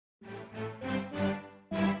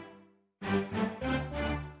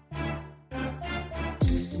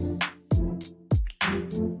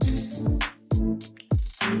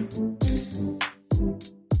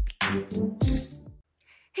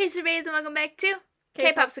Hey surveys and welcome back to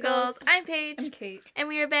K-Popsicles. I'm Paige. I'm Kate. And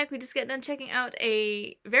we are back. We just got done checking out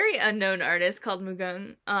a very unknown artist called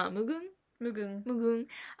Mugung. Mugung.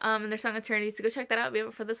 And their song Eternity. So go check that out.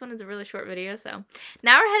 For this one is a really short video. So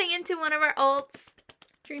now we're heading into one of our alts.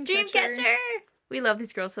 Dreamcatcher. We love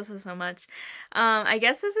these girls so much. I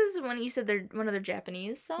guess this is one you said they're one of their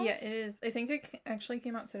Japanese songs. Yeah, it is. I think it actually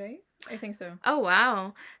came out today. I think so. Oh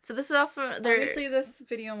wow! So this is off of their. Obviously, this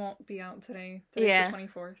video won't be out today. Today's the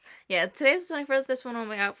 24th. Yeah, today's the 24th. This one will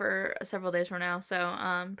be out for several days from now. So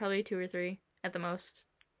probably 2 or 3 at the most.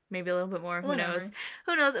 Maybe a little bit more. Who knows?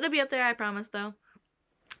 Who knows? It'll be up there. I promise, though.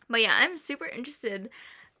 But yeah, I'm super interested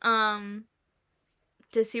to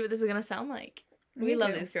see what this is gonna sound like. We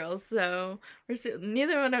love these girls, so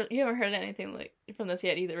neither one of you haven't heard anything like from this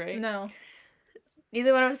yet either, right? No.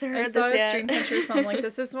 Neither one of us have heard this yet. I saw a Dreamcatcher song like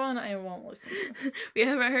this is one I won't listen to. We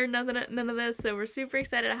haven't heard none of this, so we're super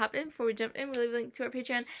excited to hop in. Before we jump in, we'll leave a link to our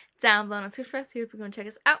Patreon down below on the description box. If you want to check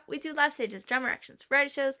us out, we do live stages, drama reactions,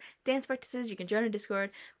 variety shows, dance practices. You can join our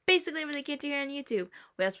Discord. Basically everything you can't do here on YouTube.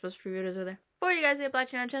 We also post free videos over there for you guys to get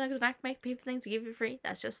watching on our channel because we're not going to make people things we give you free.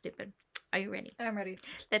 That's just stupid. Are you ready? I'm ready.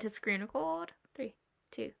 Let us screen record. 3,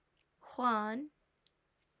 2, 1.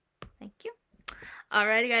 Thank you.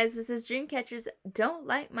 Alrighty guys, this is Dreamcatcher's Don't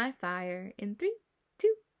Light My Fire in 3,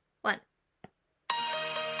 2, 1.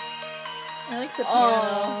 I like the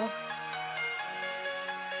piano.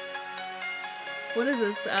 What is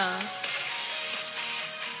this?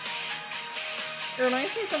 It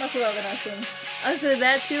reminds me so much of Evanescence. I said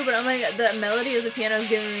that too, but I'm like, the melody of the piano is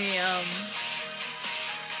giving me,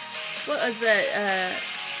 what was that,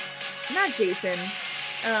 not Jason,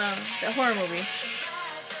 the horror movie.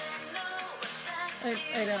 I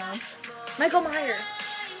don't know. Michael Myers.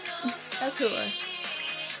 That's who it was.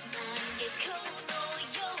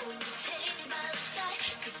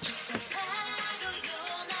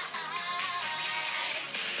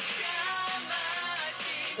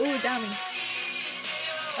 Ooh, Dami.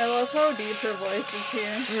 I love how deep her voice is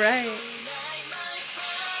here. Right.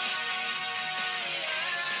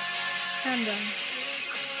 I'm done.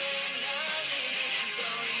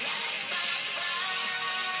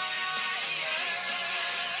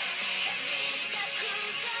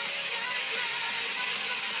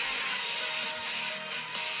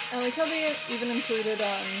 I like how they even included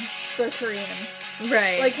the Korean.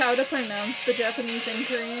 Right. Like how to pronounce the Japanese and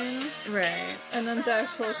Korean. Right. And then the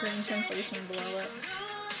actual Korean translation below it.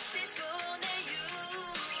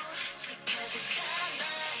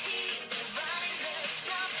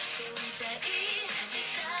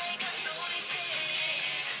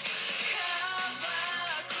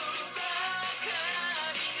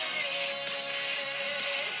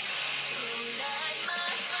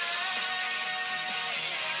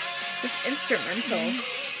 It's instrumental.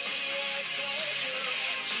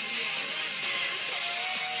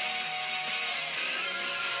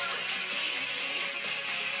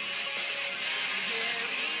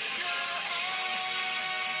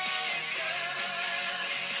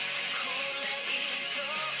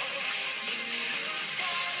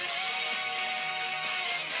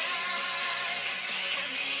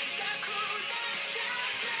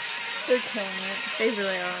 They're killing it. They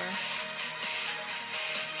really are.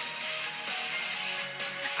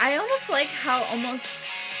 I almost like how almost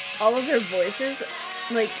all of their voices,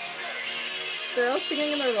 like... They're all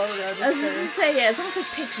singing in their lower register. I was going to say, yeah, it's almost like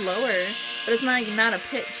pitch lower, but it's not like not a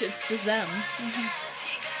pitch, it's just them.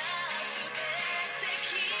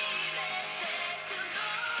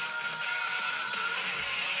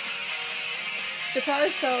 Guitar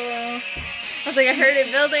solo. I was like, I heard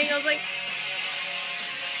it building, I was like...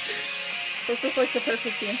 This is like the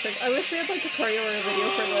perfect dance trick. I wish we had like a choreo or a video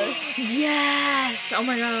for this. Yes! Oh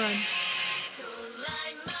my god.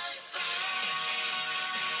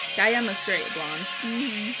 Diane looks great, blonde.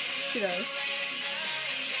 She does.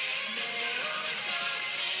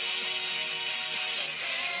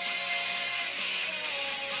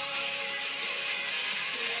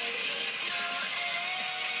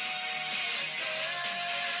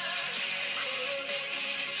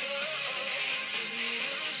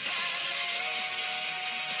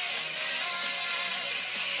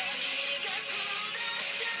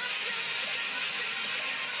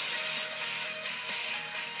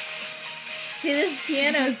 See, this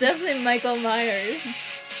piano is definitely Michael Myers.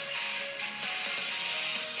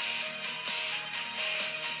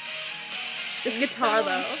 This guitar,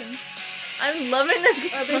 though. I'm loving this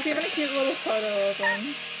guitar. Oh, there's even a cute little photo of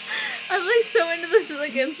him. I'm like so into this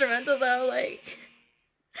like instrumental though, like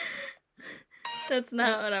that's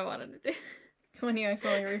not what I wanted to do. When you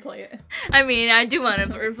accidentally replay it. I mean, I do want to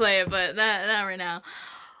replay it, but not right now.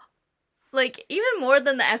 Like, even more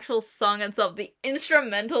than the actual song itself, the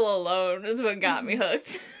instrumental alone is what got me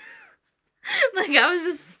hooked. Like, I was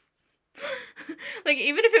just... Like,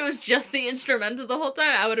 even if it was just the instrumental the whole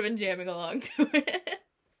time, I would have been jamming along to it.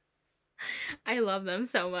 I love them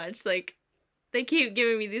so much. Like, they keep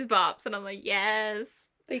giving me these bops, and I'm like, yes.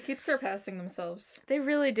 They keep surpassing themselves. They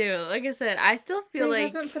really do. Like I said, I still feel they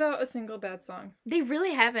like... They haven't put out a single bad song. They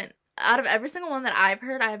really haven't. Out of every single one that I've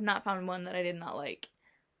heard, I have not found one that I did not like.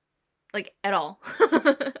 Like, at all.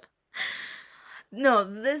 No,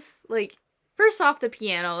 this, like, first off, the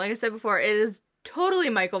piano, like I said before, it is totally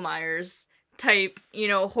Michael Myers type, you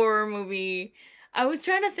know, horror movie. I was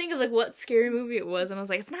trying to think of, like, what scary movie it was, and I was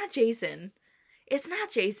like, it's not Jason. It's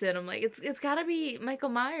not Jason. I'm like, it's gotta be Michael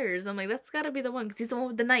Myers. I'm like, that's gotta be the one, because he's the one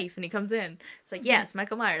with the knife, and he comes in. It's like, yes,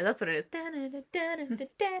 Michael Myers, that's what it is.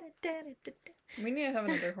 We need to have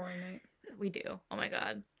another horror night. We do. Oh my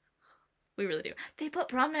god. We really do. They put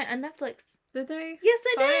Prom Night on Netflix. Did they? Yes,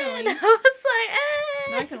 they did! I was like,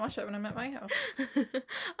 hey! Now I can watch that when I'm at my house.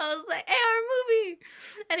 I was like, hey, our movie!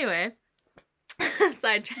 Anyway.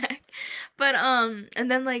 Sidetrack. But, and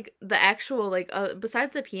then, like, the actual, like,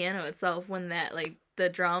 besides the piano itself, when that, like, the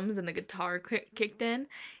drums and the guitar kicked in,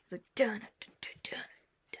 it's like, dun dun dun dun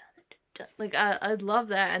dun dun. Like, I love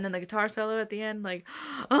that. And then the guitar solo at the end, like,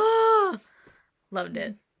 oh! Loved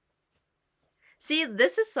it. See,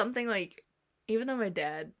 this is something, like, even though my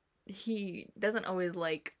dad, he doesn't always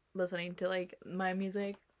like listening to, like, my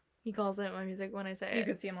music. He calls it my music when I say it. You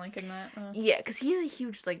could see him liking that. Yeah, because he's a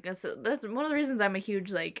huge, like, that's one of the reasons I'm a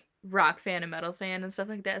huge, like, rock fan and metal fan and stuff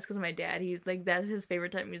like that is because of my dad. He's, like, that's his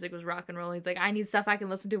favorite type of music was rock and roll. He's like, I need stuff I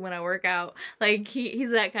can listen to when I work out. Like,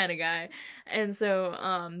 he's that kind of guy. And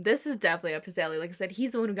so, this is definitely up his alley. Like I said,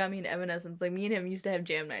 he's the one who got me into Evanescence. Like, me and him used to have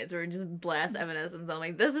jam nights where we just blast Evanescence. I'm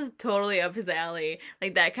like, this is totally up his alley.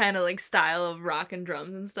 Like, that kind of, like, style of rock and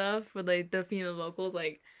drums and stuff with, like, the female vocals,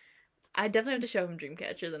 like, I definitely have to show him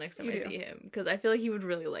Dreamcatcher the next time I see him, because I feel like he would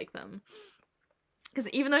really like them. Because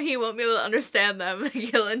even though he won't be able to understand them,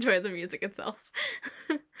 he'll enjoy the music itself.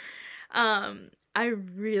 I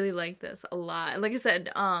really like this a lot. Like I said,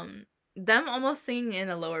 them almost singing in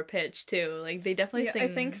a lower pitch, too. Like, they definitely sing... I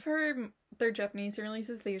think for their Japanese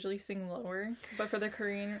releases, they usually sing lower. But for the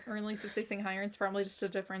Korean releases, they sing higher. It's probably just a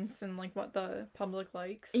difference in, like, what the public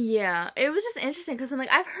likes. Yeah, it was just interesting, because I'm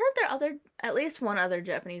like, I've heard at least one other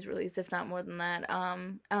Japanese release, if not more than that,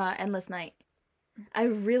 Endless Night. I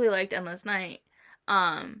really liked Endless Night.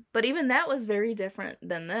 But even that was very different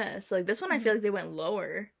than this. Like, this one, I feel like they went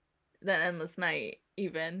lower than Endless Night,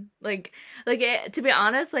 even. To be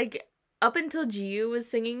honest, like, up until Jiyu was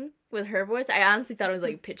singing with her voice, I honestly thought it was,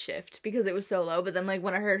 like, pitch shift, because it was so low, but then, like,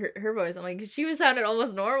 when I heard her voice, I'm like, she was sounded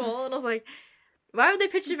almost normal, and I was like, why would they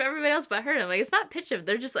pitch shift everybody else but her? And I'm like, it's not pitch shift,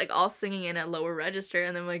 they're just, like, all singing in a lower register,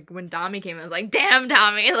 and then, like, when Dami came in, I was like, damn,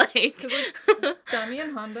 Dami, like... Dami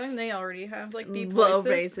and Handong, they already have, like, deep low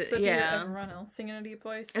voices, so yeah. do everyone else sing in a deep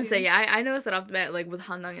voice, too? And so, yeah, I noticed that off the bat, like, with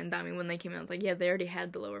Handong and Dami, when they came in, I was like, yeah, they already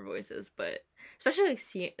had the lower voices, but... Especially,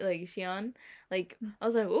 like, Xion, like, I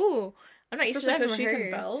was like, ooh... I'm not used to that from her. She can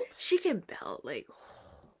belt. She can belt, like,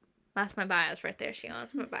 that's my bias right there, Xion.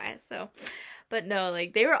 That's my bias, so. But no,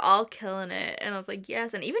 like, they were all killing it, and I was like,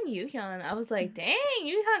 yes, and even Yuhyun, I was like, dang,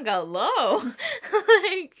 Yuhyun got low.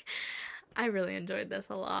 Like, I really enjoyed this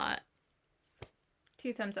a lot.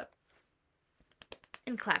 2 thumbs up.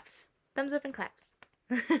 And claps. Thumbs up and claps.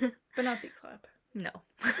 But not the clap. No.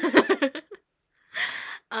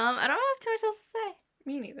 I don't have too much else to say.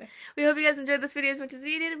 Me neither. We hope you guys enjoyed this video as much as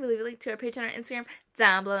we did. We'll leave a link to our page on our Instagram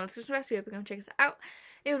down below in the description box. We hope you come check us out.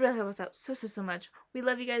 It would really help us out so much. We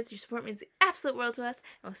love you guys. Your support means the absolute world to us.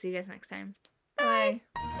 And we'll see you guys next time. Bye!